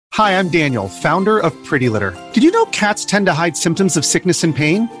Hi, I'm Daniel, founder of Pretty Litter. Did you know cats tend to hide symptoms of sickness and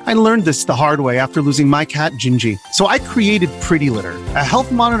pain? I learned this the hard way after losing my cat, Gingy. So I created Pretty Litter, a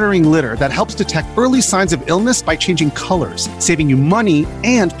health monitoring litter that helps detect early signs of illness by changing colors, saving you money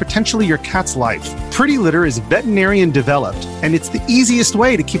and potentially your cat's life. Pretty Litter is veterinarian developed, and it's the easiest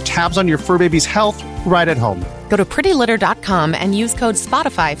way to keep tabs on your fur baby's health right at home. Go to prettylitter.com and use code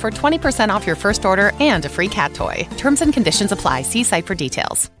SPOTIFY for 20% off your first order and a free cat toy. Terms and conditions apply. See site for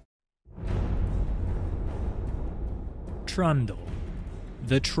details. Trundle,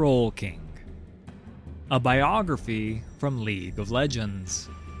 the Troll King. A biography from League of Legends.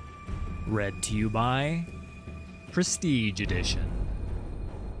 Read to you by Prestige Edition.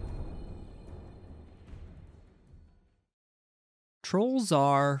 Trolls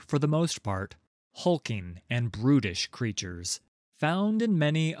are, for the most part, hulking and brutish creatures, found in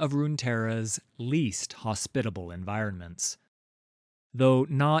many of Runeterra's least hospitable environments. Though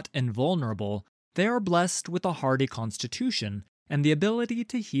not invulnerable, they are blessed with a hardy constitution and the ability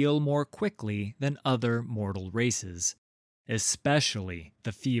to heal more quickly than other mortal races, especially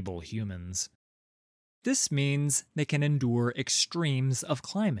the feeble humans. This means they can endure extremes of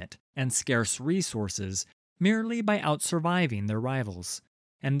climate and scarce resources merely by outsurviving their rivals,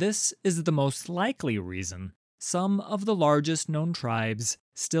 and this is the most likely reason some of the largest known tribes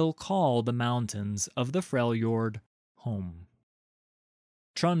still call the mountains of the Freljord home.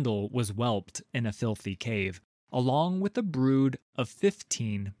 Trundle was whelped in a filthy cave, along with a brood of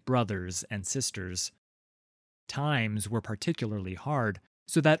 15 brothers and sisters. Times were particularly hard,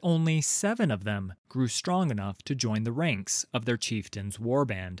 so that only 7 of them grew strong enough to join the ranks of their chieftain's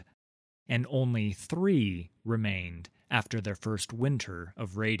warband, and only 3 remained after their first winter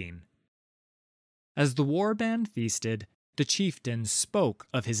of raiding. As the warband feasted, the chieftain spoke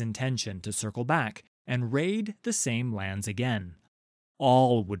of his intention to circle back and raid the same lands again.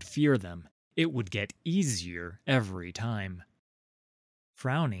 All would fear them. It would get easier every time.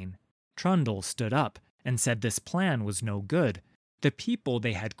 Frowning, Trundle stood up and said this plan was no good. The people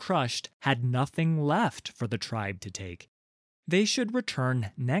they had crushed had nothing left for the tribe to take. They should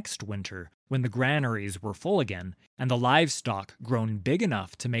return next winter when the granaries were full again and the livestock grown big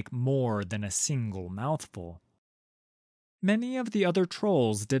enough to make more than a single mouthful. Many of the other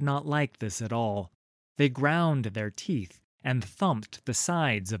trolls did not like this at all. They ground their teeth and thumped the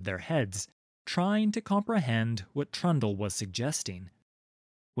sides of their heads, trying to comprehend what Trundle was suggesting.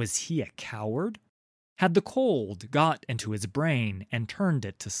 Was he a coward? Had the cold got into his brain and turned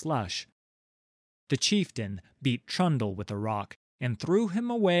it to slush? The chieftain beat Trundle with a rock and threw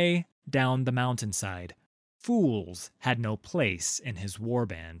him away down the mountainside. Fools had no place in his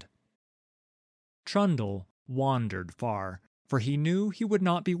warband. Trundle wandered far, for he knew he would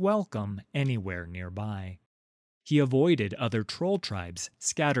not be welcome anywhere nearby. He avoided other troll tribes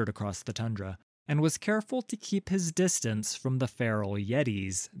scattered across the tundra, and was careful to keep his distance from the feral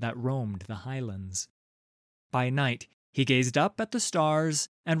yetis that roamed the highlands. By night, he gazed up at the stars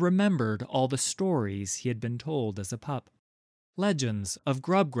and remembered all the stories he had been told as a pup. Legends of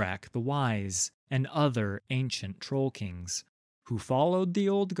Grubgrak the Wise and other ancient troll kings, who followed the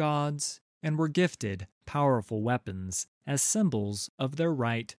old gods and were gifted powerful weapons as symbols of their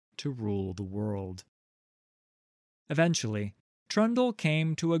right to rule the world. Eventually, Trundle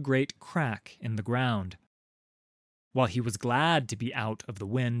came to a great crack in the ground. While he was glad to be out of the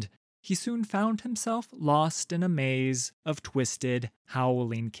wind, he soon found himself lost in a maze of twisted,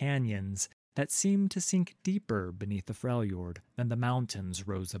 howling canyons that seemed to sink deeper beneath the Freljord than the mountains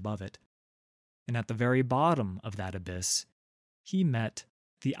rose above it. And at the very bottom of that abyss, he met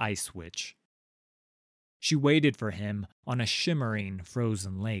the Ice Witch. She waited for him on a shimmering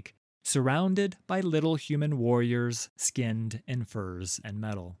frozen lake, surrounded by little human warriors skinned in furs and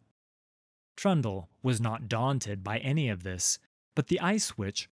metal. Trundle was not daunted by any of this, but the Ice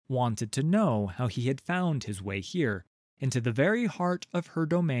Witch wanted to know how he had found his way here, into the very heart of her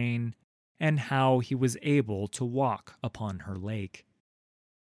domain, and how he was able to walk upon her lake.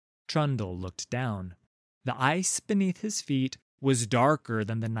 Trundle looked down. The ice beneath his feet was darker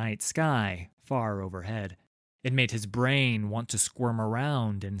than the night sky far overhead. It made his brain want to squirm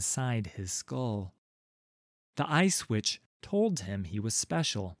around inside his skull. The Ice Witch told him he was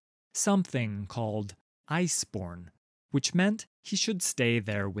special, something called Iceborn, which meant he should stay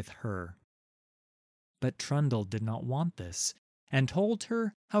there with her. But Trundle did not want this, and told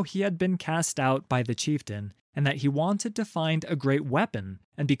her how he had been cast out by the chieftain, and that he wanted to find a great weapon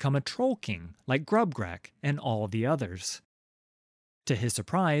and become a troll king like Grubgrak and all the others. To his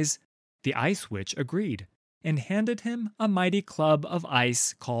surprise, the Ice Witch agreed, and handed him a mighty club of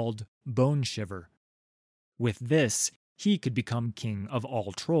ice called Bone Shiver. With this, he could become king of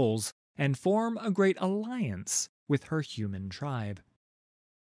all trolls and form a great alliance with her human tribe.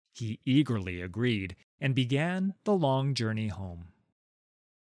 He eagerly agreed and began the long journey home.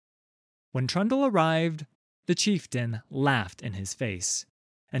 When Trundle arrived, the chieftain laughed in his face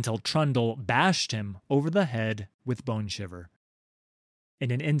until Trundle bashed him over the head with Bone Shiver.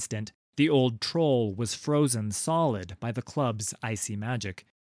 In an instant, the old troll was frozen solid by the club's icy magic,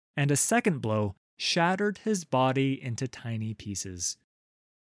 and a second blow shattered his body into tiny pieces.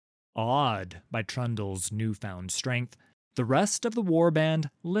 Awed by Trundle's newfound strength, the rest of the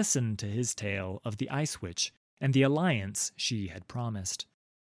warband listened to his tale of the Ice Witch and the alliance she had promised.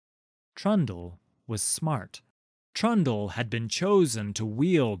 Trundle was smart. Trundle had been chosen to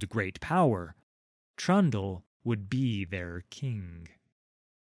wield great power. Trundle would be their king.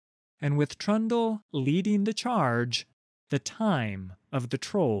 And with Trundle leading the charge, the time of the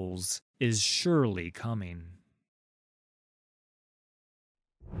trolls is surely coming.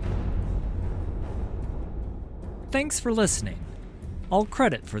 Thanks for listening. All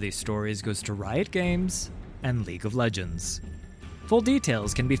credit for these stories goes to Riot Games and League of Legends. Full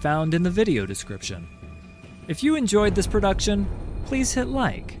details can be found in the video description. If you enjoyed this production, please hit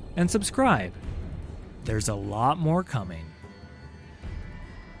like and subscribe. There's a lot more coming.